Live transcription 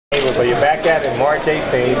Abel, so you're back at it March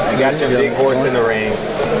 18th. You got your big horse in the ring.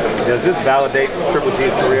 Does this validate Triple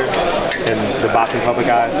G's career in the boxing public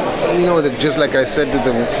eyes? You know, just like I said to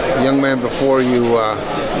the young man before you,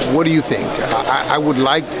 what do you think? I would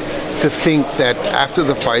like to think that after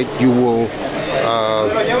the fight you will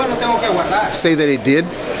say that it did,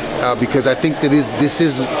 because I think that this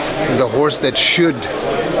is the horse that should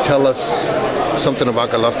tell us something about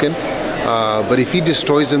Golovkin. But if he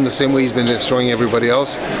destroys him the same way he's been destroying everybody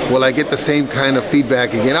else, will I get the same kind of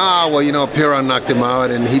feedback again? Well, you know, Perron knocked him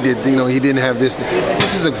out and he did, you know, he didn't have this.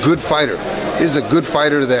 This is a good fighter. This is a good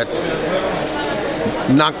fighter that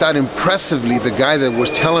knocked out impressively the guy that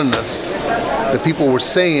was telling us, the people were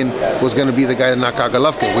saying was going to be the guy that knocked out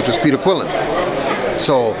Golovkin, which was Peter Quillen.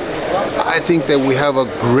 So I think that we have a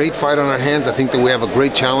great fight on our hands. I think that we have a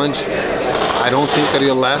great challenge. I don't think that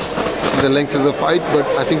he'll last the length of the fight, but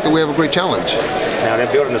I think that we have a great challenge. Now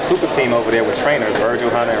they're building a super team over there with trainers,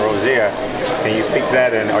 Virgil, Hunter, and Rozier. Can you speak to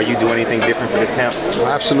that, and are you doing anything different for this camp? Well,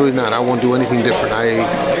 absolutely not. I won't do anything different.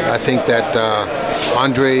 I think that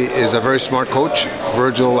Andre is a very smart coach.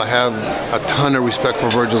 Virgil, I have a ton of respect for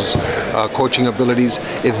Virgil's coaching abilities.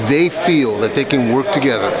 If they feel that they can work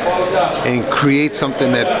together and create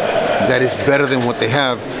something that is better than what they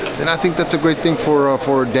have, then I think that's a great thing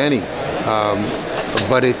for Danny.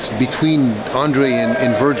 But it's between Andre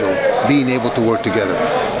and Virgil being able to work together.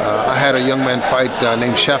 I had a young man fight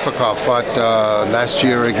named Shafikov, fought last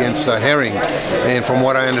year against Herring, and from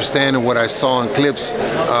what I understand and what I saw in clips,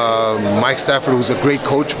 Mike Stafford, who's a great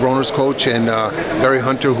coach, Broner's coach, and Barry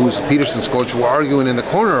Hunter, who's Peterson's coach, were arguing in the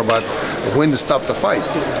corner about when to stop the fight.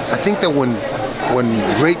 I think that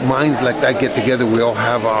when great minds like that get together, we all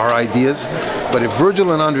have our ideas, but if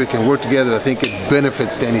Virgil and Andre can work together, I think it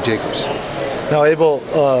benefits Danny Jacobs. Now, Abel,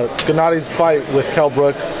 Gennadi's fight with Kell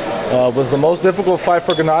Brook was the most difficult fight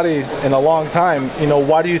for Gennadi in a long time. You know,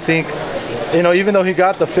 why do you think, you know, even though he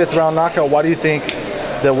got the 5th round knockout, why do you think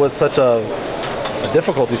there was such a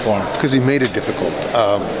difficulty for him? Because he made it difficult.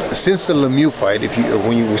 Since the Lemieux fight,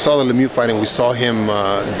 when we saw the Lemieux fight and we saw him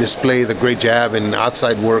display the great jab and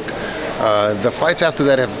outside work, the fights after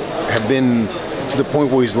that have been to the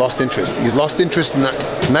point where he's lost interest. He's lost interest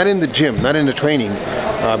not in the gym, not in the training,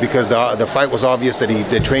 because the fight was obvious that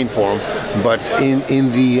they trained for him, but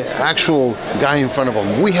in the actual guy in front of him.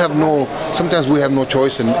 Sometimes we have no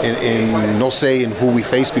choice and no say in who we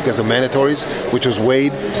face because of mandatories, which was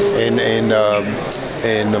Wade and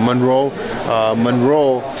Monroe.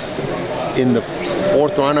 Monroe, in the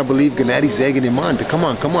 4th round, I believe, Gennadi's egging him on to come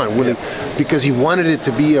on, Willie, because he wanted it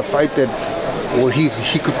to be a fight where he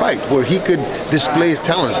could fight, where he could display his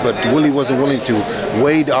talents, but Willie wasn't willing to.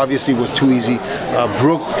 Wade obviously was too easy.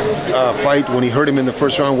 Brook fight, when he hurt him in the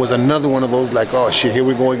 1st round, was another one of those like, oh shit, here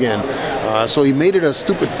we go again. So he made it a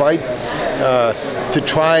stupid fight to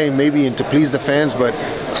try maybe and to please the fans, but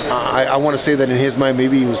I want to say that in his mind,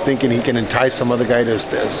 maybe he was thinking he can entice some other guy to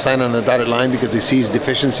sign on the dotted line because they see his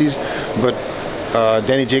deficiencies, but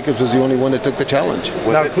Danny Jacobs was the only one that took the challenge.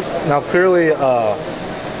 Now clearly,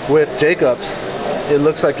 with Jacobs, it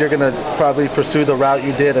looks like you're going to probably pursue the route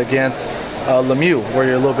you did against Lemieux, where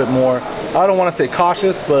you're a little bit more, I don't want to say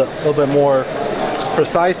cautious, but a little bit more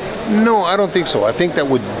precise. No, I don't think so. I think that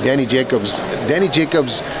with Danny Jacobs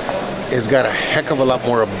has got a heck of a lot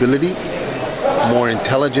more ability, more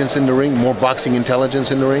intelligence in the ring, more boxing intelligence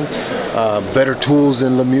in the ring, better tools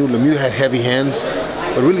than Lemieux. Lemieux had heavy hands,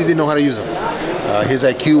 but really didn't know how to use them. His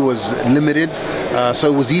IQ was limited,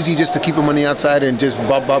 so it was easy just to keep him on the outside and just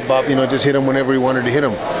bop, bop, bop, you know, just hit him whenever he wanted to hit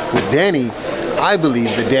him. With Danny, I believe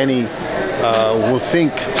that Danny will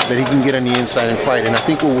think that he can get on the inside and fight, and I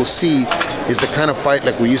think what we'll see is the kind of fight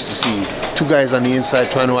like we used to see. 2 guys on the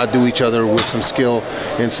inside trying to outdo each other with some skill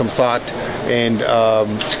and some thought, and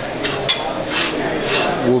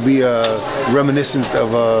will be reminiscent of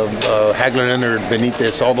Hagler, Leonard,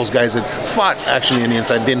 Benitez, all those guys that fought actually on the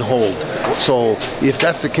inside, didn't hold. So if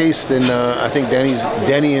that's the case, then I think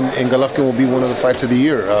Danny and Golovkin will be one of the fights of the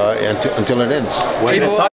year until it ends.